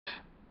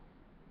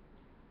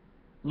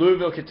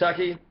Louisville,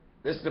 Kentucky.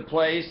 This is the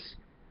place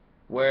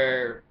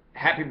where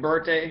Happy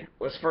Birthday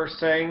was first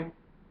sang.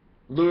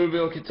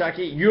 Louisville,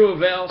 Kentucky. U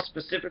of L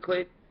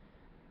specifically.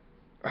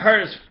 I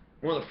heard it's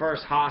one of the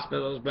first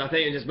hospitals, but I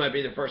think it just might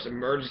be the first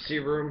emergency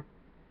room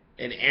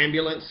and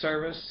ambulance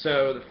service.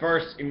 So the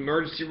first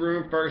emergency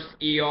room, first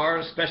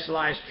ER,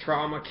 Specialized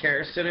Trauma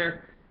Care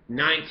Center,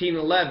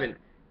 1911,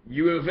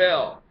 U of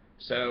L.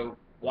 So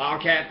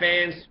Wildcat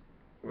fans,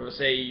 we're going to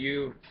say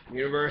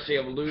University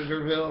of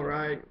Louisville,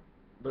 right?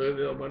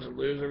 Louisville, a bunch of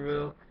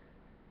Louisville.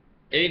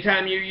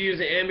 Anytime you use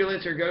an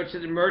ambulance or go to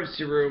the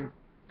emergency room,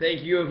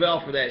 thank U of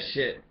L for that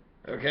shit,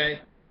 okay?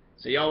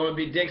 So y'all want to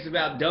be dicks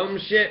about dumb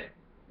shit?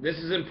 This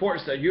is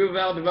important stuff. U of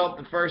L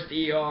developed the first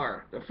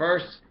ER, the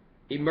first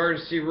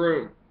emergency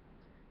room.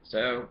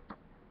 So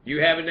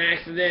you have an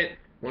accident,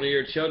 one of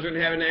your children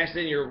have an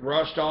accident, you're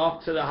rushed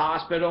off to the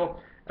hospital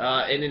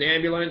in an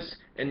ambulance,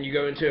 and you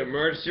go into an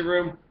emergency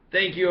room.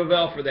 Thank U of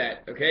L for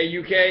that, okay?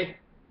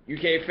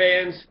 UK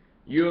fans,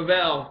 U of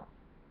L,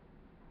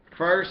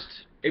 first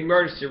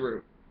emergency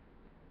room.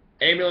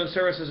 Ambulance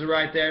services are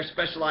right there,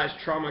 Specialized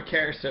Trauma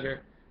Care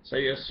Center. So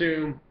you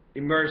assume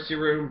emergency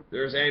room,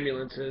 there's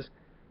ambulances.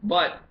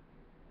 But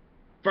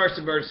first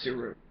emergency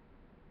room,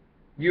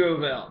 U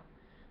of L.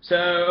 So,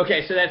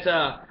 okay, so that's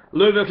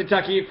Louisville,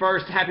 Kentucky.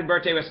 First, Happy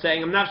Birthday was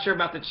saying. I'm not sure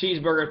about the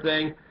cheeseburger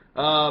thing.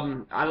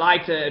 I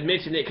like to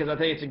mention it because I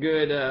think it's a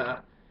good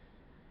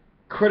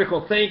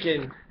critical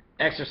thinking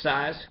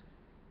exercise.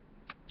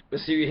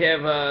 Let's see, we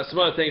have some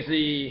other things.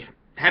 The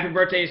Happy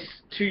Birthday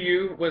to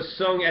You was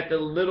sung at the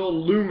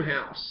Little Loom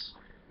House.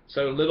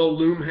 So, Little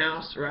Loom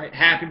House, right?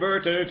 Happy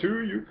Birthday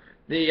to you.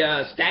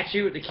 The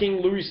statue, the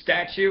King Louis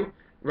statue,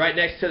 right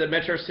next to the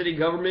Metro City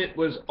government,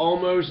 was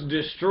almost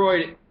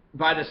destroyed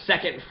by the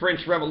Second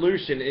French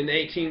Revolution in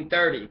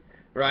 1830,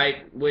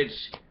 right? Which,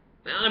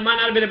 well, it might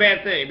not have been a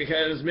bad thing,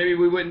 because maybe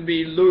we wouldn't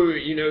be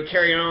Louis, you know,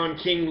 carrying on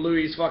King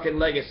Louis's fucking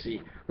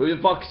legacy. Who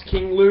the fuck's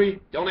King Louis?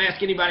 Don't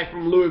ask anybody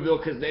from Louisville,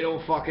 because they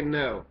don't fucking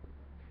know.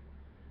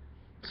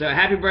 So,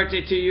 happy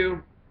birthday to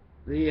you.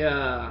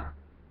 The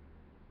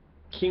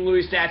King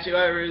Louis statue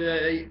over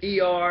the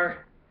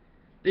ER.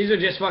 These are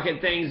just fucking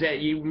things that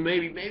you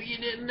maybe you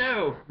didn't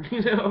know,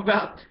 you know,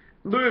 about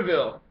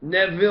Louisville.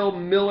 Neville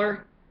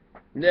Miller,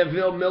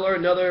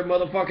 another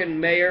motherfucking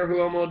mayor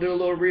who I'm gonna do a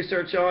little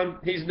research on.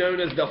 He's known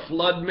as the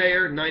Flood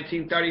Mayor,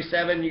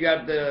 1937. You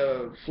got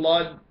the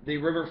flood, the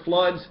river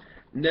floods.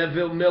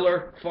 Neville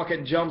Miller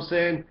fucking jumps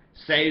in,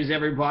 saves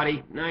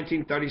everybody.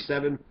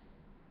 1937.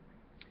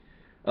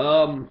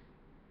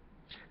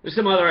 There's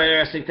some other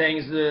interesting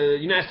things. The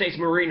United States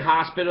Marine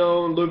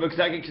Hospital in Louisville,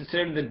 Kentucky,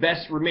 considered the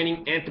best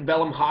remaining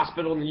antebellum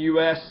hospital in the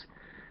U.S.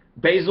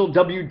 Basil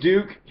W.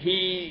 Duke,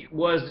 he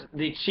was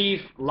the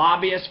chief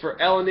lobbyist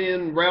for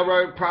L&N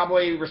Railroad,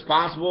 probably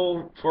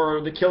responsible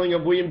for the killing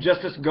of William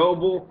Justice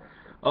Goebel.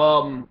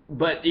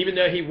 But even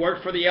though he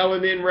worked for the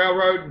L&N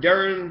Railroad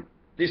during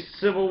the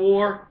Civil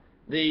War,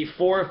 the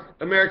Fourth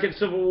American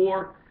Civil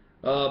War,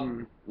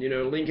 you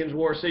know, Lincoln's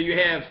War, so you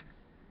have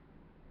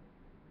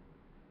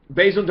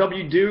Basil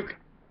W. Duke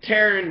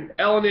tearing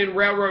L&N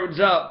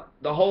railroads up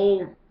the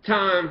whole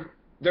time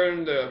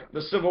during the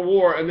Civil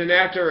War, and then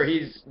after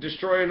he's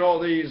destroying all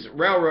these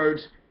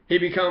railroads, he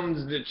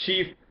becomes the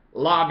chief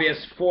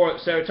lobbyist for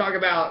it. So talk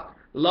about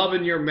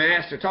loving your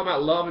master, talk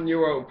about loving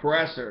your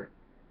oppressor.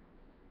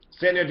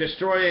 Sitting there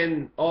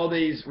destroying all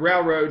these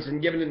railroads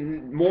and giving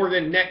them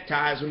Morgan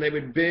neckties when they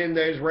would bend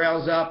those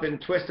rails up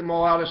and twist them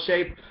all out of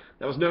shape.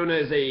 That was known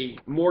as a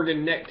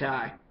Morgan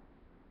necktie.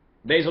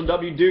 Basil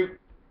W. Duke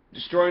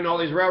destroying all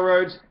these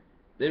railroads,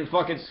 then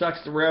fucking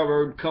sucks the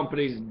railroad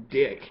company's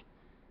dick.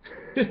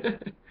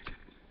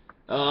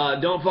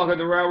 Don't fuck with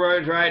the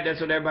railroads, right? That's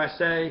what everybody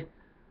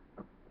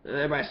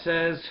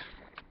says.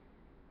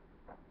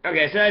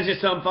 Okay, so that's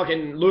just some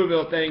fucking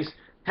Louisville things.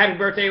 Happy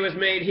birthday was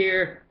made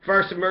here.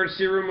 First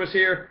emergency room was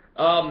here.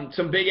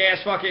 Some big ass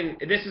fucking.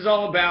 This is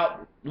all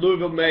about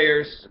Louisville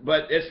Mayors,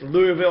 but it's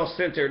Louisville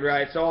centered,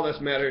 right? So all this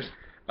matters.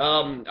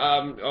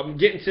 I'm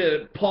getting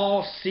to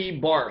Paul C.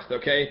 Barth,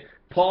 okay?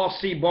 Paul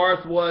C.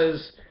 Barth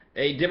was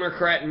a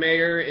Democrat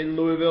mayor in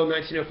Louisville,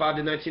 1905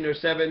 to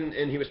 1907,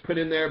 and he was put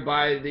in there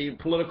by the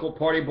political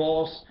party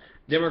boss,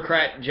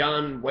 Democrat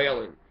John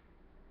Whalen.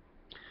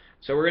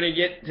 So we're going to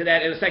get to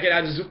that in a second.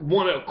 I just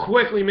want to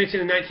quickly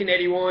mention in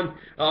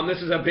 1981,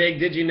 this is a big,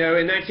 did you know,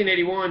 in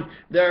 1981,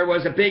 there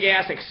was a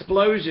big-ass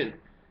explosion,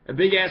 a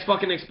big-ass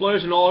fucking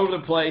explosion all over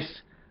the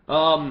place.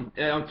 On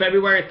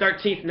February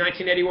 13th,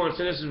 1981,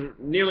 so this is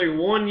nearly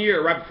 1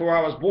 year right before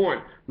I was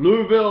born.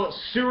 Louisville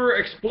sewer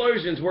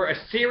explosions were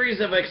a series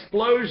of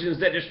explosions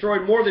that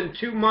destroyed more than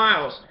 2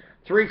 miles,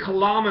 3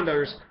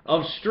 kilometers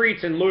of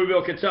streets in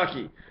Louisville,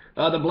 Kentucky.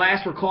 The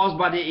blasts were caused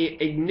by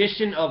the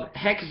ignition of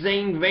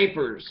hexane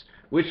vapors,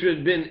 which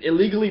had been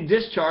illegally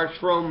discharged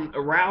from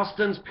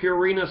Ralston's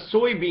Purina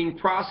soybean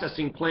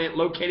processing plant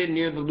located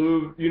near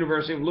the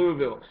University of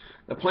Louisville.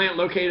 The plant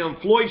located on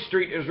Floyd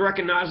Street is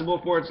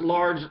recognizable for its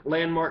large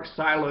landmark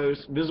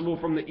silos visible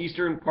from the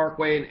Eastern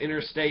Parkway and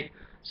Interstate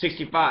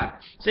 65.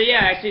 So yeah,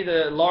 actually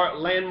the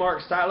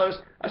landmark silos,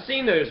 I've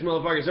seen those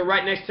motherfuckers. They're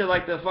right next to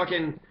like the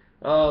fucking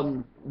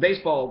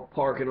baseball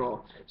park and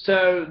all.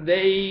 So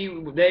they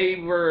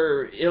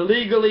were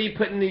illegally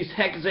putting these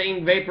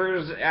hexane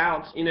vapors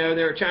out. You know,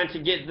 they were trying to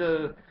get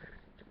the,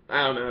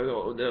 I don't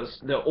know,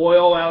 the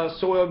oil out of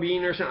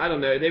soybean or something. I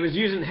don't know. They was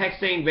using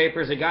hexane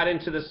vapors. It got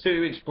into the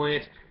sewage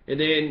plant, and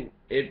then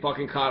it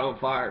fucking caught on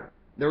fire.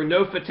 There were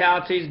no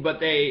fatalities, but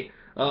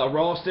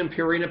Ralston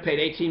Purina paid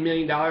 $18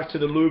 million to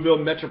the Louisville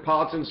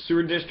Metropolitan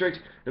Sewer District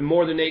and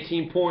more than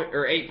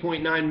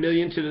 $8.9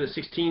 million to the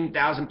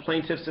 16,000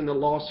 plaintiffs in the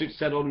lawsuit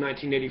settled in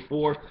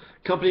 1984.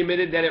 The company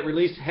admitted that it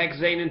released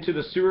hexane into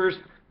the sewers,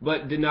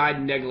 but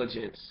denied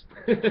negligence.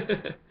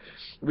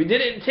 We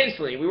did it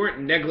intentionally. We weren't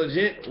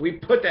negligent. We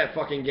put that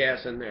fucking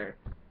gas in there.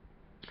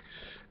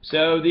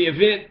 So the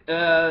event,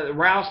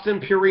 Ralston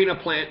Purina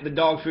plant, the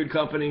dog food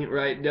company,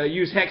 right, they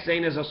use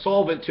hexane as a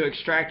solvent to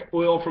extract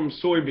oil from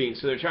soybeans.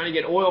 So they're trying to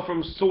get oil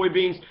from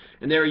soybeans,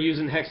 and they were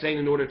using hexane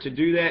in order to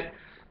do that.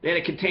 They had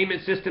a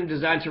containment system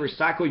designed to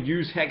recycle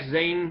used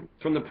hexane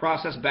from the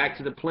process back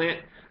to the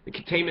plant. The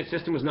containment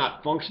system was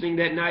not functioning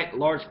that night. A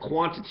large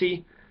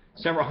quantity,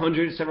 several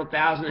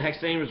thousand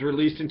hexane was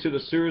released into the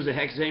sewers. The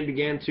hexane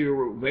began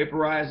to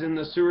vaporize in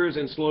the sewers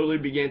and slowly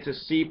began to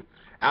seep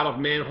out of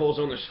manholes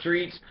on the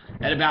streets.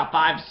 At about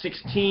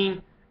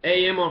 5:16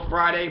 a.m. on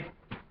Friday,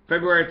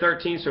 February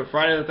 13th, so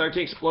Friday the 13th,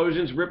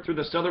 explosions ripped through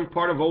the southern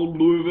part of Old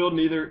Louisville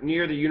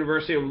near the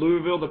University of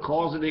Louisville. The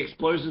cause of the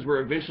explosions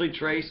were eventually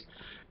traced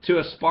to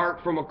a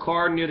spark from a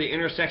car near the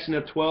intersection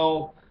of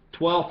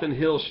 12th and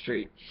Hill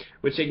Street,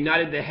 which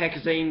ignited the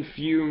hexane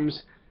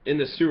fumes in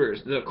the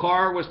sewers. The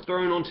car was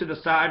thrown onto the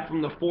side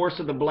from the force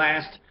of the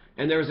blast,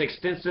 and there was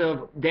extensive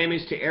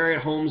damage to area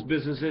homes,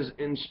 businesses,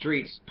 and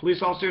streets.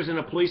 Police officers in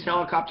a police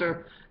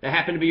helicopter that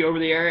happened to be over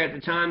the area at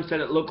the time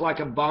said it looked like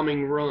a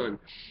bombing run.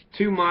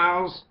 2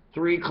 miles,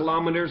 3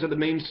 kilometers of the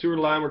main sewer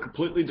line were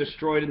completely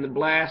destroyed in the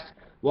blast.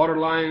 Water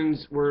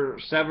lines were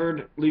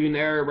severed, leaving the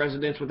area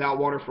residents without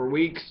water for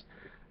weeks.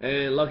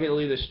 And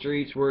luckily the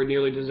streets were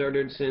nearly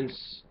deserted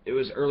since it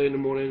was early in the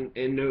morning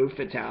and no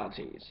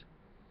fatalities.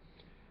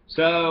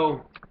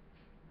 So,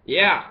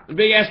 yeah, the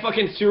big ass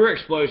fucking sewer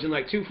explosion,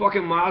 like 2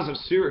 fucking miles of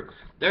sewer.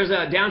 There's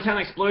downtown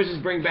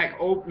explosions bring back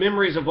old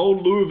memories of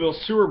old Louisville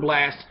sewer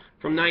blast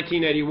from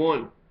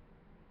 1981.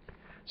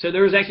 So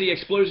there was actually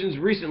explosions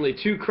recently.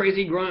 2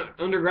 crazy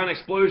underground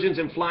explosions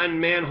and flying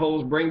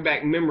manholes bring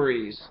back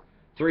memories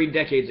 3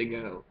 decades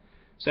ago.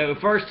 So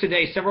first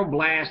today, several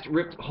blasts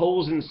ripped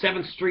holes in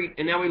 7th Street,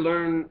 and now we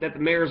learn that the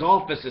mayor's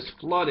office is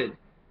flooded.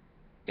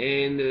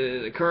 And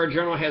the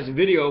Courier-Journal has a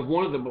video of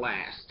one of the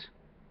blasts,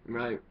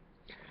 right?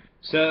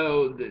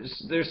 So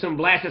there's some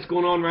blast that's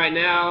going on right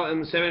now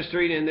on 7th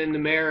Street, and then the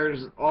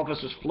mayor's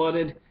office was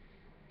flooded.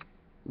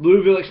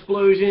 Louisville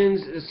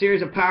explosions. A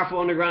series of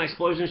powerful underground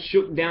explosions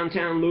shook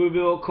downtown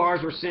Louisville.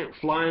 Cars were sent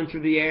flying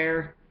through the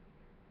air.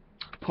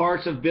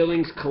 Parts of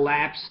buildings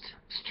collapsed.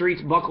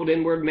 Streets buckled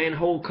inward.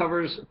 Manhole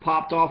covers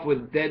popped off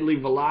with deadly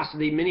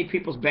velocity. Many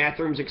people's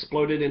bathrooms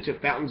exploded into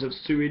fountains of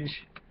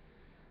sewage.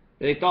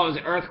 They thought it was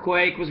an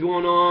earthquake was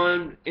going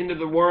on. End of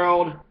the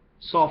world.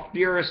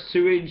 Sulfurous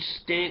sewage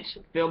stench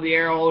filled the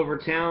air all over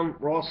town.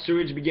 Raw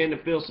sewage began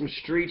to fill some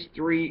streets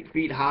 3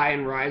 feet high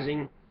and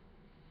rising.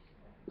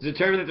 It's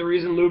determined that the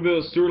reason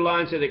Louisville's sewer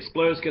lines had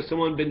exploded is because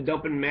someone had been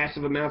dumping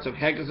massive amounts of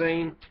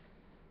hexane.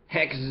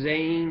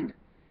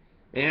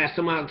 And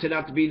somehow it turned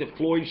out to be the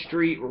Floyd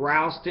Street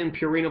Ralston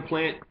Purina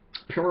plant.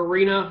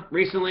 Purina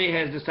recently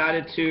has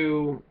decided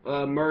to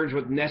merge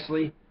with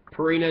Nestle.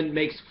 Purina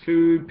makes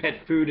food,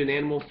 pet food, and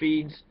animal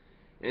feeds.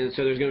 And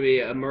so there's going to be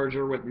a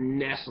merger with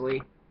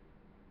Nestle.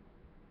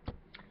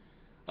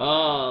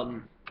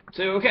 So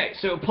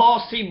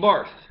Paul C.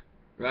 Barth,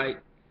 right?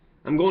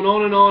 I'm going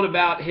on and on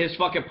about his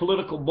fucking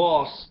political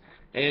boss.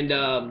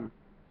 And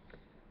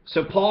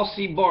so Paul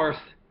C. Barth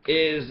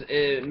is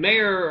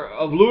mayor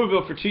of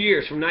Louisville for 2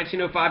 years, from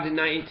 1905 to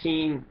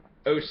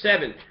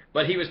 1907.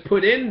 But he was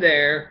put in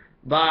there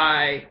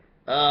by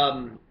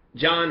John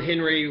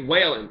Henry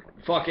Whalen,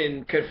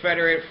 fucking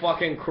Confederate,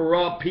 fucking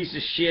corrupt piece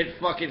of shit,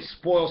 fucking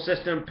spoil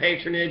system,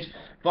 patronage,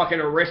 fucking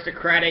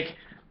aristocratic,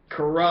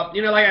 corrupt.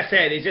 You know, like I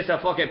said, he's just a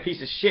fucking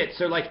piece of shit.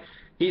 So like,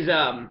 he's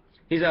a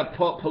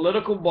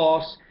political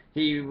boss.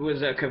 He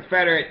was a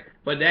Confederate,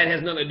 but that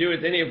has nothing to do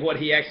with any of what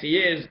he actually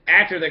is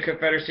after the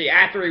Confederacy,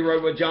 after he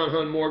rode with John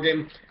Hunt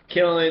Morgan,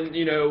 killing,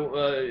 you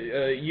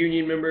know,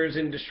 Union members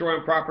and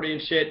destroying property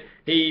and shit.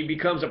 He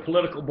becomes a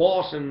political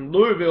boss in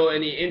Louisville,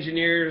 and he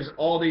engineers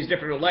all these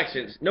different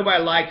elections.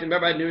 Nobody liked him.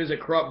 Everybody knew he was a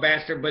corrupt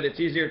bastard, but it's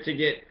easier to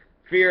get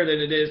fear than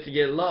it is to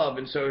get love.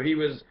 And so he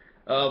was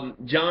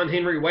John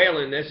Henry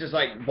Whalen. That's just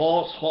like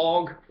Boss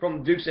Hogg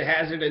from Dukes of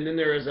Hazzard, and then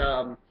there's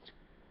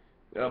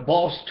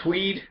Boss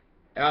Tweed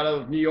out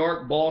of New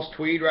York, Boss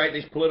Tweed, right?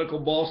 These political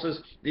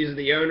bosses. These are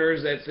the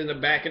owners that's in the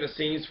back of the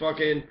scenes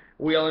fucking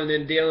wheeling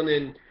and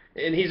dealing,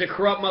 and he's a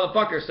corrupt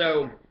motherfucker.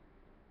 So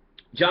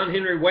John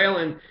Henry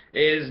Whalen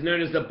is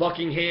known as the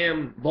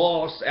Buckingham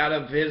boss out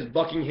of his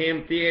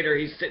Buckingham Theater.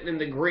 He's sitting in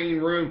the green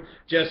room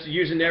just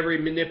using every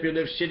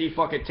manipulative, shitty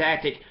fucking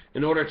tactic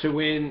in order to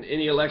win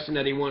any election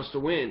that he wants to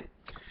win.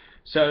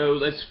 So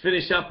let's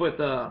finish up with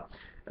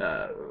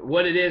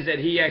what it is that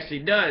he actually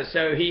does.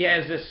 So he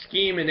has this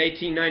scheme in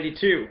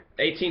 1892.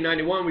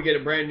 1891, we get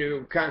a brand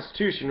new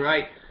constitution,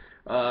 right?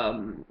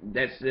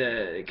 That's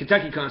the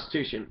Kentucky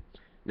Constitution.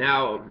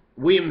 Now,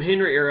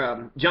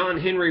 John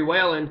Henry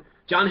Whalen,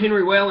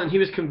 he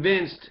was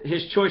convinced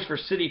his choice for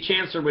city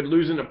chancellor would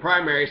lose in the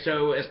primary,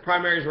 so as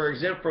primaries were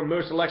exempt from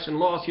most election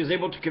laws, he was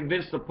able to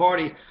convince the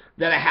party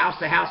that a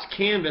house-to-house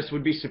canvass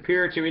would be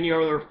superior to any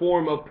other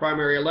form of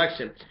primary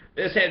election.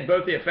 This had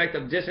both the effect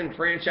of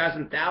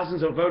disenfranchising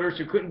thousands of voters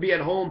who couldn't be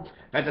at home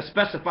at the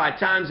specified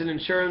times and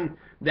ensuring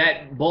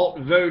that bulk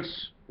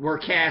votes were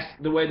cast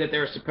the way that they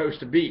were supposed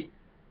to be.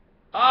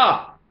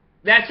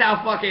 That's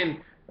how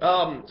fucking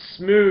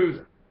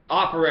smooth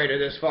operator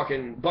this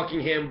fucking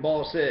Buckingham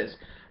boss is.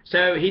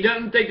 So he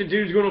doesn't think the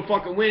dude's gonna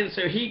fucking win,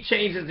 so he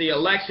changes the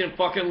election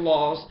fucking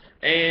laws,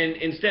 and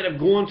instead of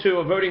going to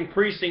a voting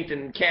precinct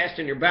and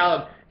casting your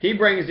ballot, he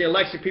brings the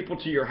election people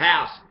to your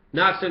house,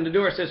 knocks on the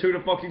door, says, who the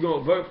fuck you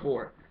gonna vote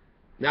for?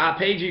 Now I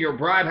paid you your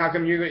bribe, how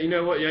come you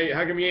know what,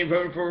 how come you ain't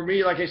voting for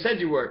me like I said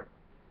you were?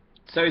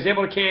 So he's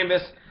able to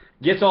canvass,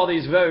 gets all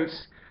these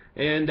votes,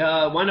 and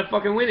wound up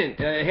fucking winning.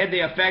 It had the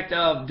effect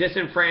of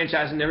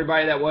disenfranchising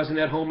everybody that wasn't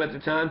at home at the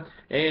time,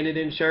 and it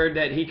ensured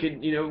that he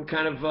could,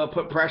 kind of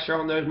put pressure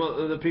on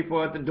the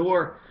people at the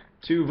door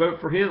to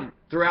vote for him.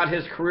 Throughout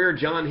his career,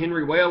 John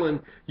Henry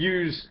Whalen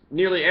used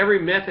nearly every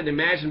method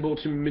imaginable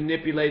to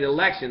manipulate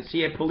elections.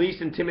 He had police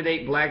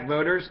intimidate black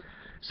voters.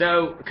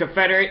 So,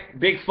 Confederate,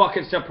 big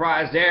fucking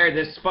surprise there.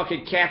 This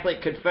fucking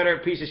Catholic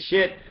Confederate piece of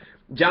shit,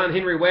 John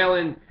Henry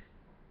Whalen,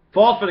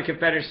 fought for the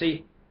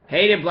Confederacy,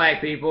 hated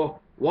black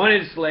people,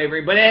 wanted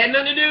slavery, but it had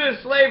nothing to do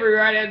with slavery,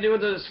 right? It had to do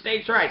with the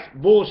states' rights.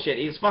 Bullshit.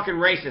 He's fucking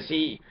racist.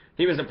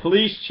 He was a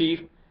police chief,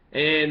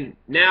 and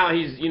now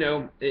he's,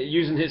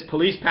 using his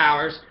police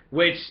powers,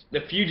 which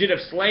the Fugitive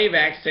Slave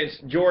Act, since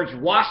George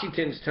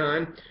Washington's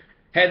time,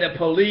 had the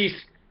police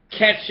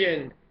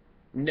catching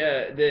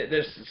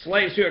the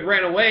slaves who had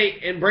ran away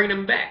and bringing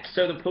them back.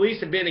 So the police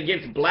have been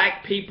against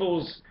black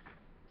people's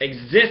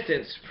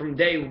existence from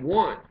day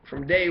one.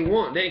 From day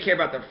one. They didn't care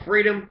about their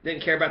freedom,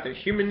 didn't care about their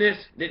humanness,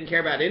 didn't care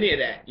about any of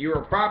that. You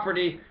were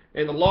property,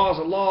 and the law is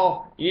a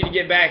law. You need to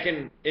get back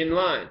in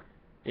line.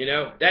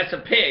 That's a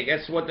pig.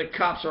 That's what the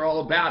cops are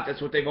all about.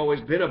 That's what they've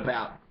always been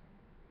about.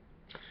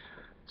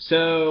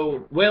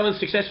 So, Whalen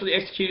successfully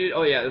executed,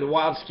 the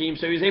wild scheme.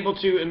 So he was able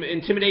to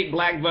intimidate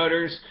black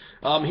voters.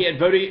 He had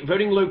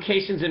voting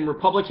locations in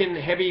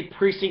Republican-heavy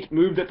precincts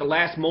moved at the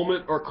last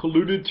moment or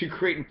colluded to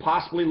create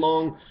impossibly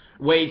long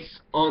waits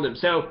on them.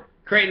 So,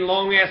 creating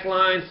long-ass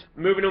lines,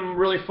 moving them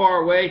really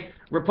far away.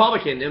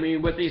 Republican,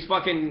 with these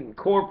fucking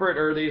corporate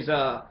or these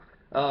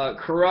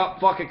corrupt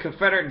fucking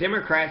Confederate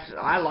Democrats,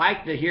 I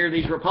like to hear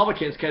these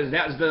Republicans because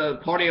that was the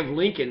party of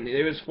Lincoln.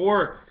 It was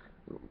for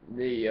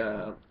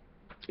the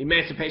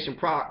Emancipation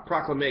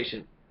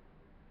Proclamation.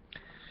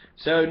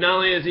 So not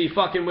only is he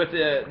fucking with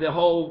the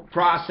whole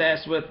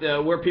process with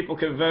where people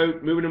could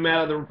vote, moving them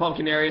out of the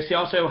Republican areas, he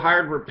also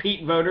hired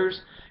repeat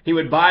voters. He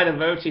would buy the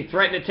votes. He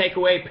threatened to take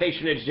away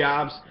patronage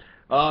jobs.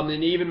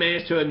 And he even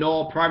managed to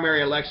annul a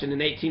primary election in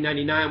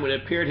 1899 when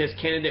it appeared his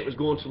candidate was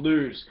going to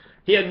lose.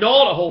 He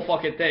annulled the whole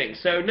fucking thing.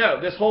 So no,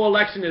 this whole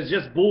election is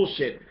just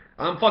bullshit.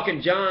 I'm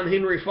fucking John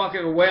Henry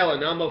fucking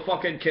Whalen. I'm a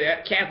fucking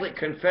Catholic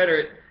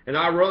Confederate, and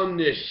I run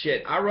this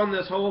shit. I run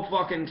this whole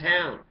fucking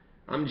town.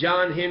 I'm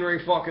John Henry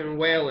fucking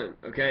Whalen,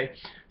 okay?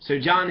 So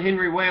John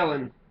Henry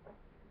Whalen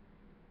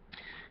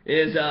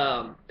is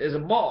a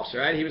boss,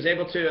 right? He was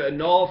able to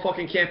annul a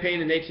fucking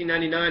campaign in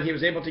 1899. He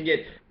was able to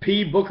get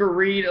P. Booker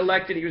Reed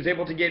elected. He was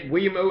able to get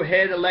William O.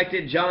 Head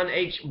elected. John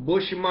H.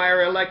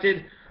 Bushmeyer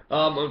elected.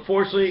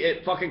 Unfortunately,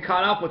 it fucking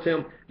caught up with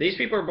him. These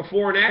people are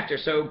before and after.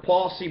 So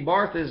Paul C.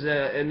 Barth is an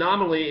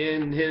anomaly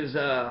in his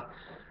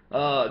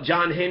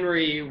John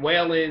Henry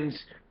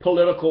Whalen's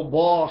political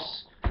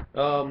boss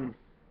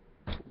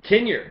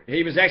tenure.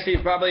 He was actually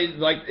probably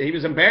he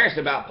was embarrassed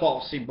about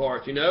Paul C.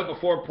 Barth.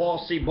 Before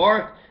Paul C.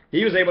 Barth,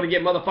 he was able to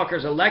get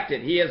motherfuckers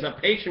elected. He has a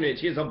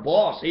patronage. He is a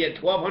boss. He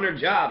had 1,200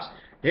 jobs.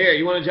 Here,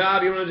 you want a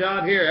job? You want a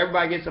job? Here,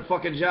 everybody gets a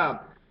fucking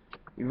job.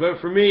 You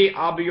vote for me,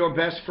 I'll be your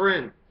best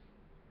friend.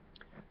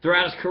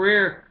 Throughout his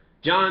career,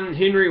 John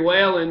Henry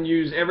Whalen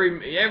used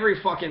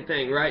every fucking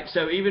thing, right?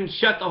 So even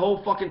shut the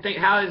whole fucking thing.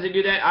 How does he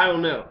do that? I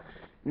don't know.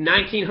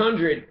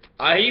 1900,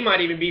 he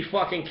might even be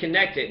fucking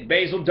connected.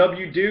 Basil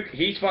W. Duke,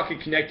 he's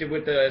fucking connected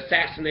with the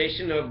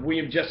assassination of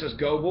William Justice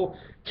Goebel.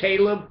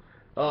 Caleb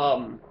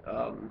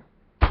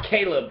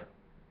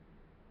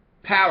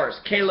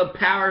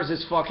Powers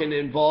is fucking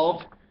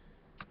involved.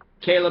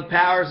 Caleb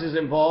Powers is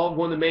involved,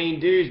 one of the main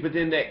dudes, but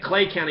then that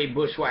Clay County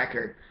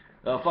bushwhacker,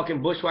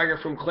 fucking bushwhacker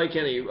from Clay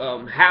County,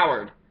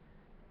 Howard.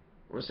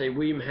 I want to say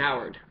William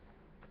Howard.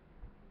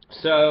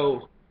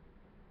 So,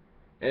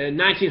 In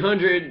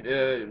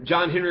 1900,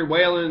 John Henry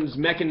Whalen's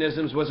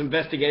mechanisms was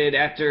investigated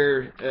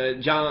after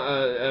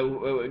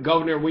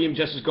Governor William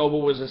Justice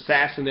Goebel was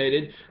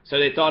assassinated, so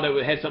they thought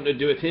it had something to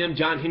do with him.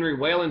 John Henry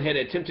Whalen had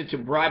attempted to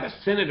bribe a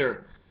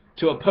senator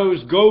to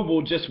oppose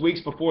Goebel just weeks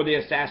before the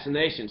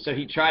assassination, so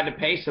he tried to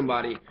pay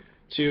somebody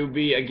to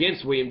be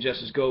against William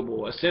Justice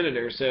Goebel, a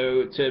senator,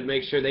 so to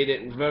make sure they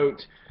didn't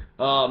vote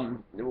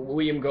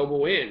William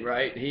Goebel in,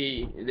 right?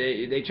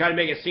 They tried to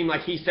make it seem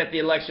like he set the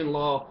election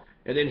law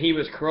and then he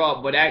was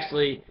corrupt, but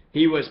actually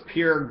he was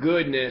pure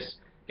goodness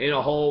in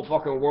a whole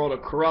fucking world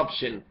of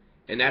corruption,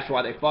 and that's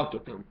why they fucked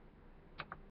with him.